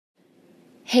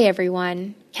Hey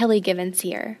everyone, Kelly Givens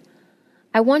here.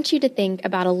 I want you to think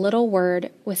about a little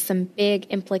word with some big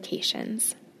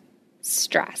implications.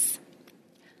 Stress.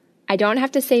 I don't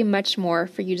have to say much more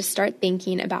for you to start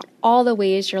thinking about all the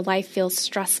ways your life feels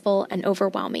stressful and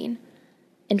overwhelming.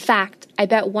 In fact, I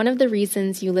bet one of the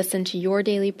reasons you listen to your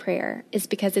daily prayer is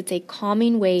because it's a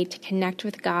calming way to connect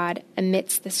with God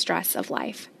amidst the stress of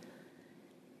life.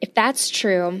 If that's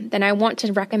true, then I want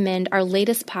to recommend our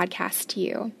latest podcast to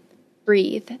you,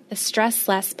 Breathe, the Stress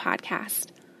Less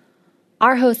podcast.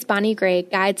 Our host, Bonnie Gray,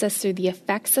 guides us through the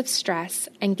effects of stress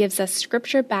and gives us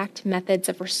scripture-backed methods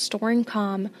of restoring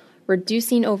calm,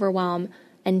 reducing overwhelm,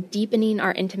 and deepening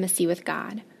our intimacy with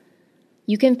God.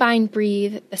 You can find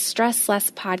Breathe, the Stress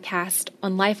Less podcast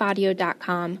on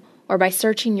lifeaudio.com or by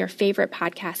searching your favorite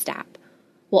podcast app.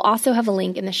 We'll also have a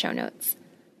link in the show notes.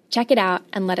 Check it out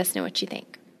and let us know what you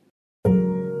think.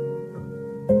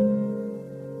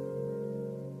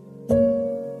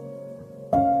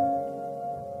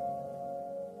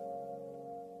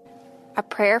 A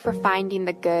Prayer for Finding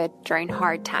the Good During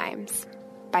Hard Times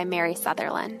by Mary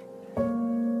Sutherland.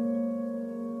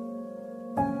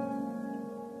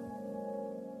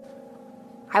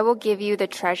 I will give you the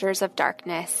treasures of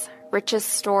darkness, riches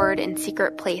stored in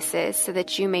secret places, so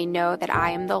that you may know that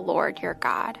I am the Lord your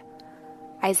God.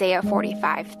 Isaiah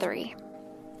 45:3.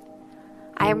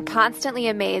 I am constantly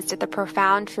amazed at the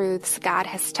profound truths God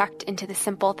has tucked into the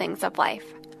simple things of life.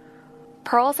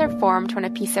 Pearls are formed when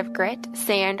a piece of grit,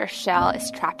 sand, or shell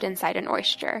is trapped inside an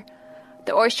oyster.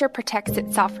 The oyster protects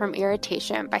itself from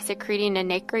irritation by secreting a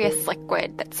nacreous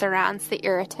liquid that surrounds the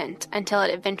irritant until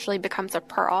it eventually becomes a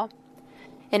pearl.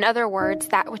 In other words,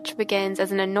 that which begins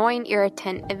as an annoying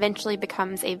irritant eventually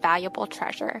becomes a valuable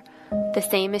treasure. The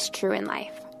same is true in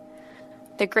life.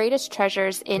 The greatest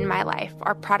treasures in my life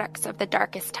are products of the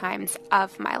darkest times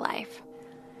of my life.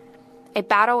 A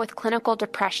battle with clinical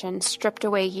depression stripped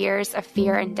away years of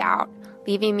fear and doubt,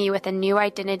 leaving me with a new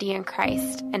identity in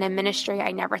Christ and a ministry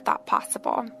I never thought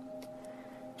possible.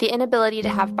 The inability to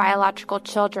have biological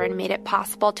children made it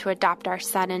possible to adopt our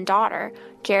son and daughter,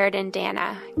 Jared and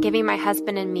Dana, giving my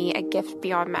husband and me a gift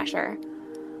beyond measure.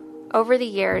 Over the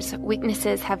years,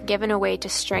 weaknesses have given way to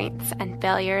strengths and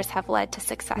failures have led to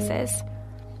successes.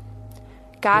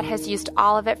 God has used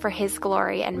all of it for His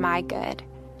glory and my good.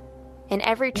 In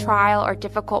every trial or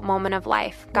difficult moment of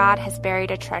life, God has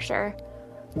buried a treasure.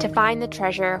 To find the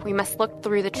treasure, we must look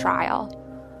through the trial.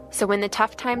 So when the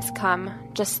tough times come,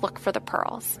 just look for the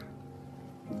pearls.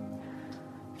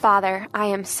 Father, I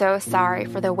am so sorry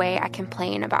for the way I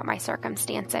complain about my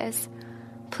circumstances.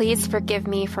 Please forgive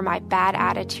me for my bad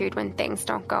attitude when things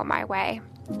don't go my way.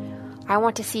 I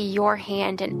want to see your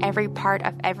hand in every part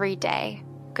of every day,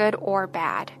 good or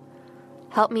bad.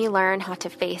 Help me learn how to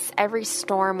face every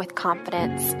storm with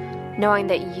confidence, knowing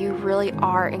that you really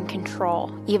are in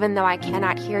control, even though I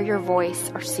cannot hear your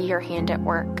voice or see your hand at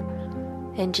work.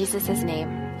 In Jesus' name,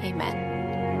 amen.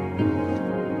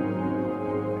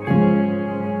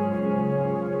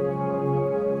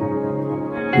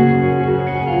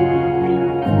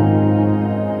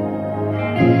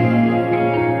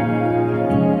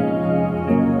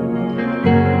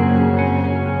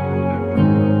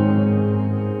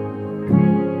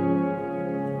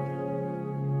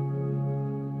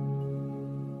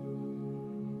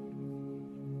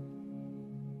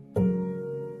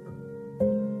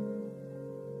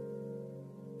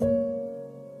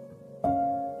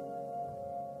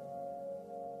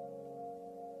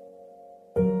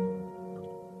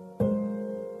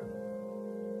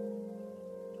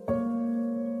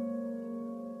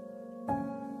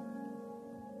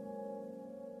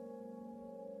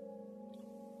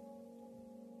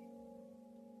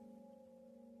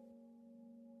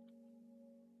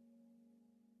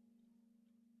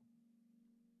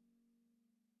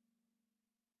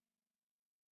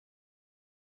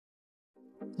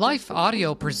 Life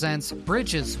Audio presents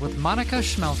Bridges with Monica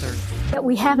Schmelter. That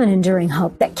we have an enduring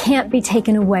hope that can't be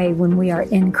taken away when we are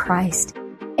in Christ.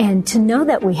 And to know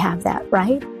that we have that,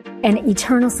 right? And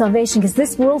eternal salvation, because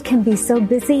this world can be so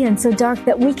busy and so dark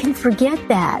that we can forget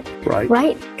that.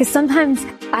 Right? Because sometimes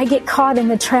I get caught in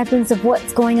the trappings of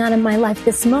what's going on in my life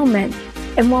this moment.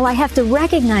 And while I have to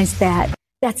recognize that,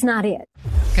 that's not it.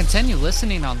 Continue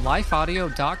listening on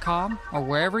lifeaudio.com or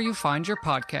wherever you find your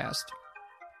podcast.